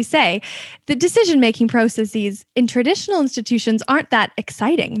just as you say, the decision-making processes in traditional institutions aren't that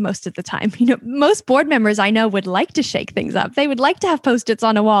exciting most of the time. You know, most board members I know would like to shake things up. They would like to have post-its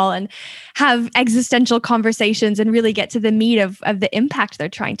on a wall and have existential conversations and really get to the meat of the impact they're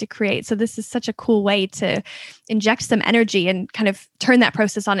trying to create. So this is such a cool way to inject some energy and kind of turn that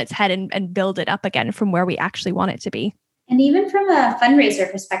process on its head and build it up again from where we actually want it to be. And even from a fundraiser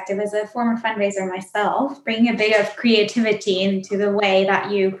perspective, as a former fundraiser myself, bringing a bit of creativity into the way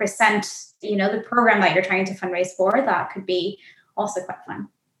that you present, you know, the program that you're trying to fundraise for, that could be also quite fun.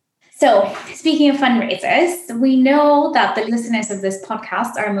 So speaking of fundraisers, we know that the listeners of this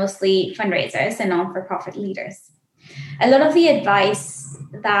podcast are mostly fundraisers and non-for-profit leaders. A lot of the advice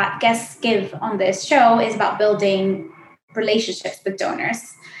that guests give on this show is about building relationships with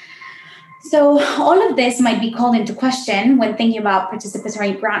donors. So all of this might be called into question when thinking about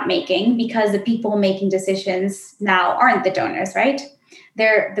participatory grant making, because the people making decisions now aren't the donors, right?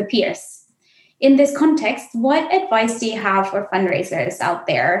 They're the peers. In this context, what advice do you have for fundraisers out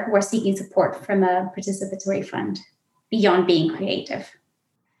there who are seeking support from a participatory fund beyond being creative?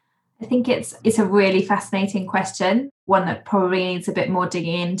 I think it's a really fascinating question, one that probably needs a bit more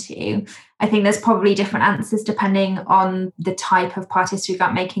digging into. I think there's probably different answers depending on the type of participatory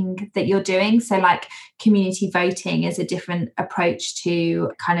grant making that you're doing. So like community voting is a different approach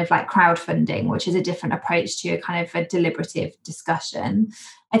to kind of like crowdfunding, which is a different approach to a kind of a deliberative discussion.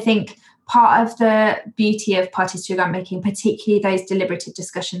 I think part of the beauty of participatory grant making, particularly those deliberative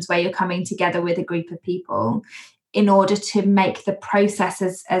discussions where you're coming together with a group of people, in order to make the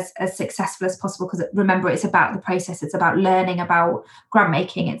process as successful as possible, because remember, it's about the process, it's about learning about grant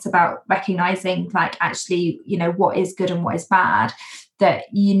making, it's about recognizing like actually, you know, what is good and what is bad, that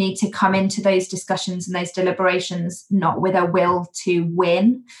you need to come into those discussions and those deliberations not with a will to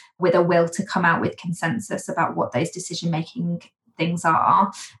win, with a will to come out with consensus about what those decision making things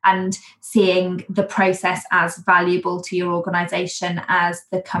are, and seeing the process as valuable to your organization as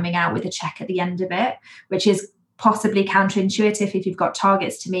the coming out with a check at the end of it, which is possibly counterintuitive if you've got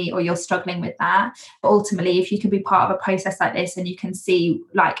targets to meet or you're struggling with that. But ultimately, if you can be part of a process like this and you can see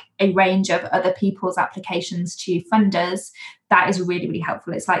like a range of other people's applications to funders, that is really, really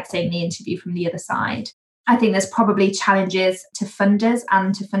helpful. It's like seeing the interview from the other side. I think there's probably challenges to funders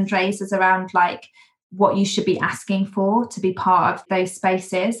and to fundraisers around like what you should be asking for to be part of those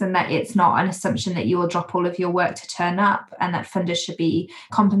spaces, and that it's not an assumption that you will drop all of your work to turn up, and that funders should be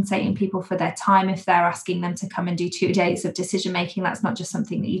compensating people for their time if they're asking them to come and do 2 days of decision making. That's not just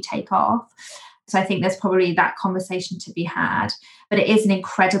something that you take off. So I think there's probably that conversation to be had, but it is an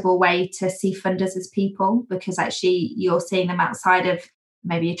incredible way to see funders as people, because actually you're seeing them outside of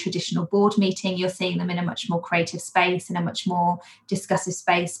maybe a traditional board meeting. You're seeing them in a much more creative space, in a much more discussive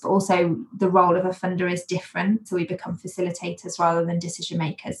space, but also the role of a funder is different. So we become facilitators rather than decision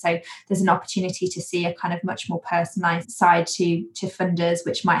makers. So there's an opportunity to see a kind of much more personalized side to funders,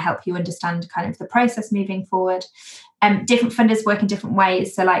 which might help you understand kind of the process moving forward. Different funders work in different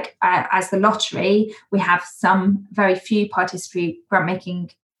ways. So like as the lottery, we have some very few participatory grant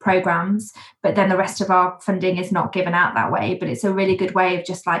making programs, but then the rest of our funding is not given out that way. But it's a really good way of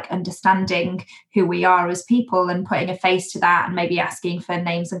just like understanding who we are as people and putting a face to that, and maybe asking for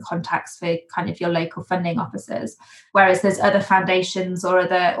names and contacts for kind of your local funding officers. Whereas there's other foundations or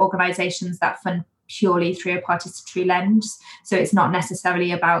other organisations that fund purely through a participatory lens. So it's not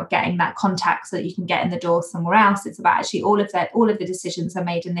necessarily about getting that contact so that you can get in the door somewhere else. It's about actually all of the decisions are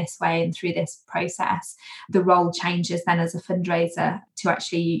made in this way and through this process. The role changes then as a fundraiser to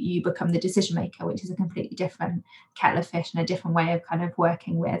actually you become the decision maker, which is a completely different kettle of fish and a different way of kind of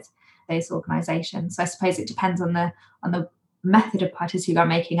working with those organisations. So I suppose it depends on the method of participatory grant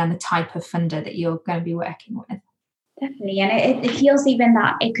making and the type of funder that you're going to be working with. Definitely. And it feels even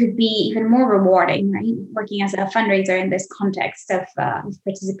that it could be even more rewarding, right? Working as a fundraiser in this context of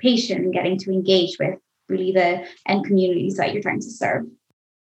participation, getting to engage with really the end communities that you're trying to serve.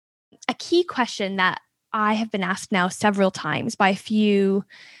 A key question that I have been asked now several times by a few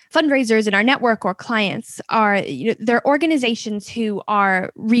fundraisers in our network or clients are, they're organizations who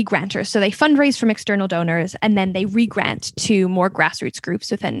are re-granters. So they fundraise from external donors and then they re-grant to more grassroots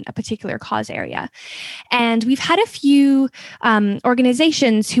groups within a particular cause area. And we've had a few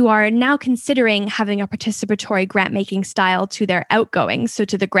organizations who are now considering having a participatory grant making style to their outgoings, so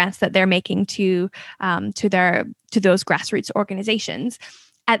to the grants that they're making to those grassroots organizations.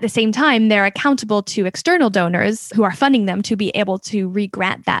 At the same time, they're accountable to external donors who are funding them to be able to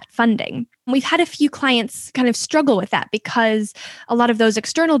re-grant that funding. We've had a few clients kind of struggle with that because a lot of those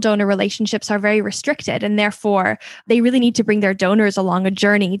external donor relationships are very restricted, and therefore they really need to bring their donors along a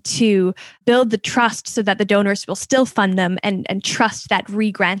journey to build the trust so that the donors will still fund them and trust that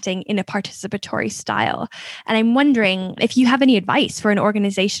re-granting in a participatory style. And I'm wondering if you have any advice for an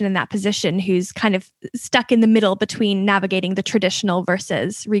organization in that position who's kind of stuck in the middle between navigating the traditional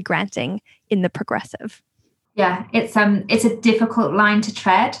versus re-granting in the progressive. Yeah, it's a difficult line to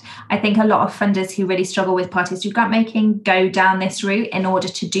tread. I think a lot of funders who really struggle with participatory grant making go down this route in order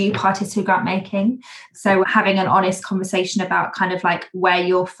to do participatory grant making. So having an honest conversation about kind of like where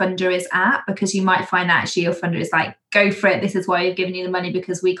your funder is at, because you might find that actually your funder is like, go for it. This is why we've given you the money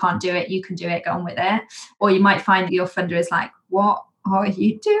because we can't do it. You can do it. Go on with it. Or you might find that your funder is like, what are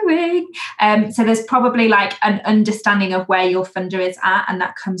you doing? So there's probably like an understanding of where your funder is at, and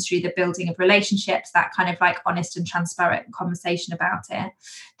that comes through the building of relationships, that kind of like honest and transparent conversation about it.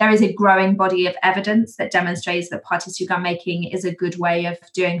 There is a growing body of evidence that demonstrates that participatory grant making is a good way of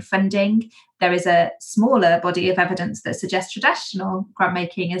doing funding. There is a smaller body of evidence that suggests traditional grant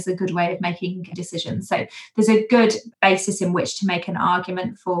making is a good way of making decisions. So there's a good basis in which to make an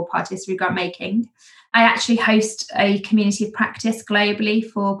argument for participatory grant making. I actually host a community of practice globally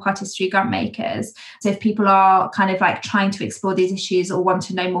for participatory grant makers. So if people are kind of like trying to explore these issues or want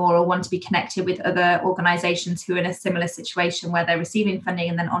to know more or want to be connected with other organisations who are in a similar situation where they're receiving funding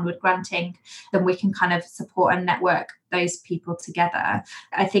and then onward granting, then we can kind of support and network those people together.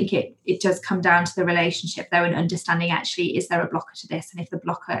 I think it does come down to the relationship though, and understanding actually, is there a blocker to this? And if the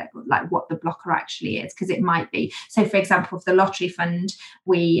blocker, like what the blocker actually is, because it might be. So for example, for the lottery fund,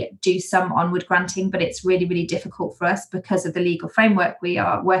 we do some onward granting, but it's really, really difficult for us because of the legal framework we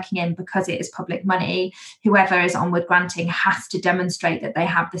are working in, because it is public money. Whoever is onward granting has to demonstrate that they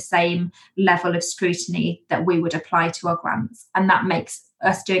have the same level of scrutiny that we would apply to our grants. And that makes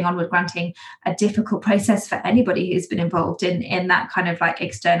us doing onward granting a difficult process for anybody who's been involved in that kind of like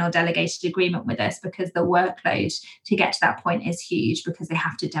external delegated agreement with us, because the workload to get to that point is huge, because they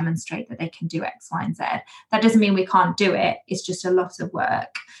have to demonstrate that they can do X, Y, and Z. That doesn't mean we can't do it. It's just a lot of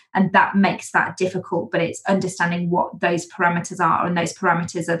work. And that makes that difficult, but it's understanding what those parameters are. And those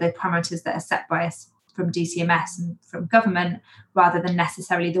parameters are the parameters that are set by us from DCMS and from government, rather than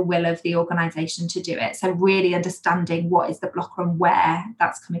necessarily the will of the organisation to do it. So really understanding what is the blocker and where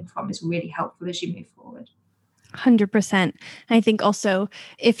that's coming from is really helpful as you move forward. 100%. And I think also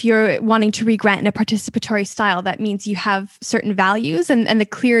if you're wanting to re-grant in a participatory style, that means you have certain values, and the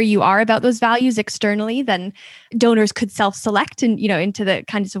clearer you are about those values externally, then donors could self-select and, into the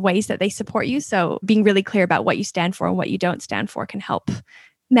kinds of ways that they support you. So being really clear about what you stand for and what you don't stand for can help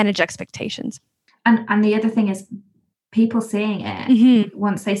manage expectations. And the other thing is, people seeing it.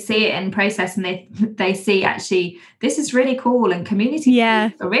 Once they see it in process and they see actually this is really cool and community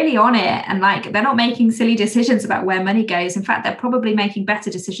are really on it, and like they're not making silly decisions about where money goes. In fact, they're probably making better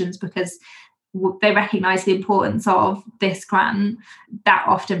decisions because they recognize the importance of this grant. That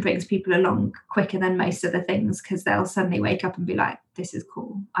often brings people along quicker than most other things, because they'll suddenly wake up and be like, this is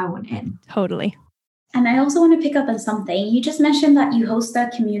cool, I want in. Totally. And I also want to pick up on something. You just mentioned that you host a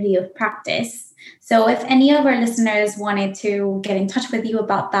community of practice. So if any of our listeners wanted to get in touch with you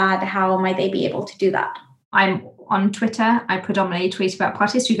about that, how might they be able to do that? I'm on Twitter. I predominantly tweet about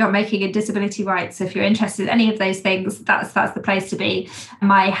Part History, Grant Making and disability rights. So if you're interested in any of those things, that's the place to be.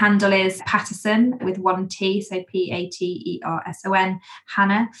 My handle is Patterson with one T, so Paterson,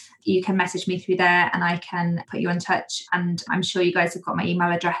 Hannah. You can message me through there and I can put you in touch. And I'm sure you guys have got my email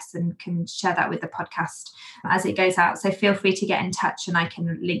address and can share that with the podcast as it goes out. So feel free to get in touch and I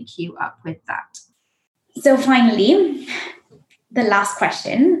can link you up with that. So finally, the last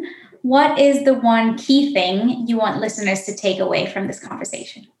question. What is the one key thing you want listeners to take away from this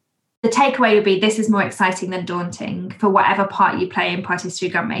conversation? The takeaway would be this is more exciting than daunting. For whatever part you play in Part History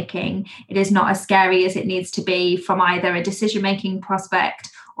Grant Making, it is not as scary as it needs to be from either a decision-making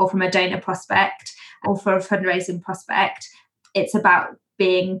prospect or from a donor prospect or for a fundraising prospect. It's about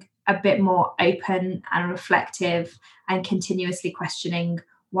being a bit more open and reflective and continuously questioning,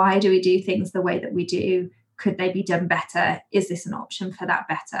 why do we do things the way that we do? Could they be done better? Is this an option for that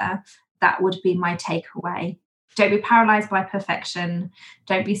better? That would be my takeaway. Don't be paralyzed by perfection.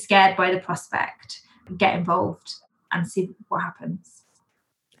 Don't be scared by the prospect. Get involved and see what happens.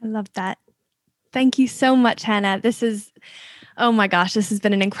 I love that. Thank you so much, Hannah. Oh my gosh, this has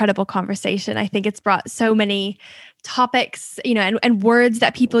been an incredible conversation. I think it's brought so many topics, and words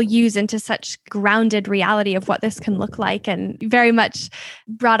that people use into such grounded reality of what this can look like, and very much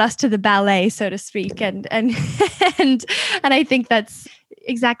brought us to the ballet, so to speak. And I think that's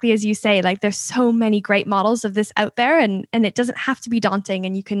exactly as you say, like there's so many great models of this out there, and it doesn't have to be daunting,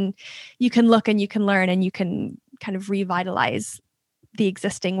 and you can look and you can learn and you can kind of revitalize the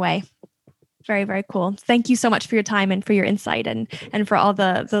existing way. Very, very cool. Thank you so much for your time and for your insight and for all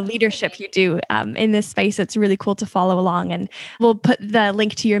the leadership you do in this space. It's really cool to follow along, and we'll put the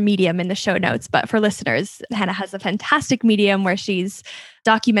link to your Medium in the show notes. But for listeners, Hannah has a fantastic Medium where she's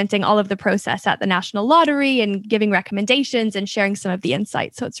documenting all of the process at the National Lottery and giving recommendations and sharing some of the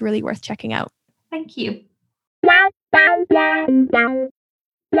insights. So it's really worth checking out. Thank you.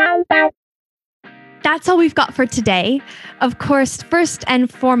 That's all we've got for today. Of course, first and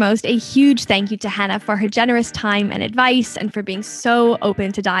foremost, a huge thank you to Hannah for her generous time and advice and for being so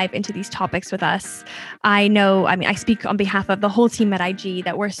open to dive into these topics with us. I speak on behalf of the whole team at IG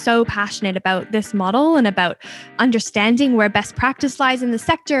that we're so passionate about this model and about understanding where best practice lies in the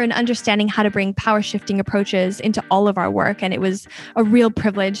sector and understanding how to bring power shifting approaches into all of our work. And it was a real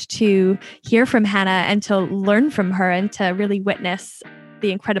privilege to hear from Hannah and to learn from her and to really witness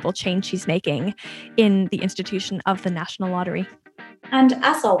the incredible change she's making in the institution of the National Lottery. And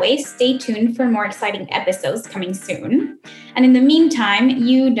as always, stay tuned for more exciting episodes coming soon. And in the meantime,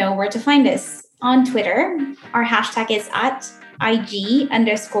 you know where to find us. On Twitter, our hashtag is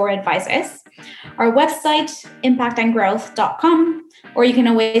 @IG_advisors. Our website, impactandgrowth.com, or you can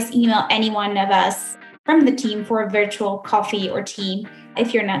always email any one of us from the team for a virtual coffee or tea.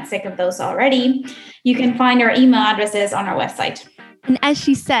 If you're not sick of those already, you can find our email addresses on our website. And as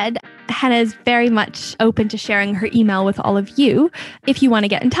she said, Hannah is very much open to sharing her email with all of you if you want to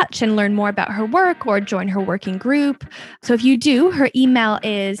get in touch and learn more about her work or join her working group. So if you do, her email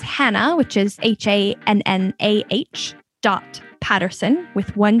is Hannah, which is HANNAH.Patterson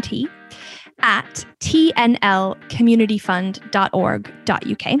with one T, at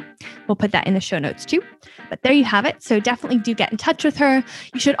tnlcommunityfund.org.uk. We'll put that in the show notes too. But there you have it. So definitely do get in touch with her.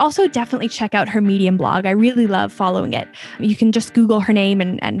 You should also definitely check out her Medium blog. I really love following it. You can just Google her name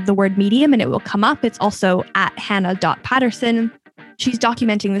and the word Medium and it will come up. It's also at hannah.patterson. She's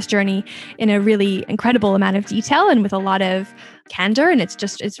documenting this journey in a really incredible amount of detail and with a lot of candor. And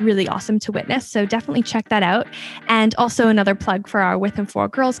it's really awesome to witness. So definitely check that out. And also another plug for our With and For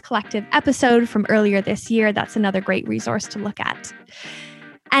Girls Collective episode from earlier this year. That's another great resource to look at.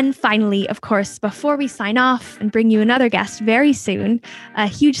 And finally, of course, before we sign off and bring you another guest very soon, a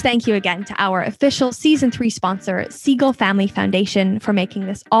huge thank you again to our official Season 3 sponsor, Seagull Family Foundation, for making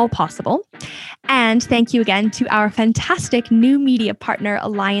this all possible. And thank you again to our fantastic new media partner,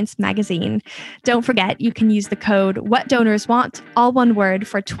 Alliance Magazine. Don't forget, you can use the code WhatDonorsWant, all one word,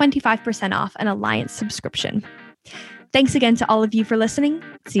 for 25% off an Alliance subscription. Thanks again to all of you for listening.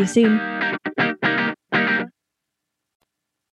 See you soon.